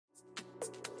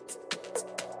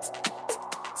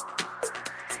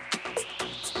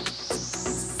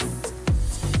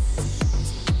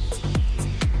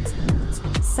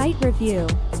Site review.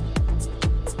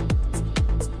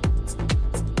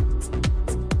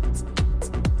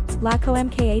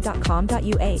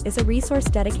 lacomka.com.ua is a resource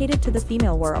dedicated to the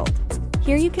female world.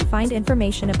 Here you can find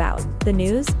information about the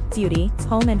news, beauty,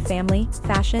 home and family,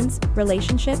 fashions,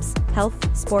 relationships,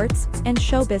 health, sports, and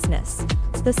show business.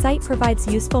 The site provides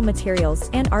useful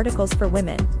materials and articles for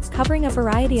women, covering a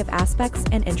variety of aspects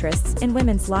and interests in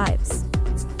women's lives.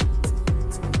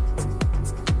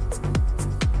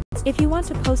 If you want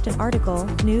to post an article,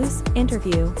 news,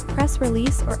 interview, press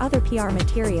release or other PR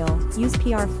material, use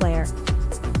PR Flare.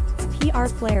 PR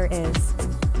Flare is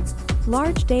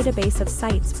large database of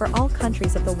sites for all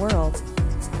countries of the world.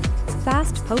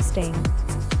 Fast posting.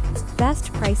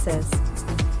 Best prices.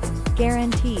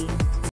 Guarantee.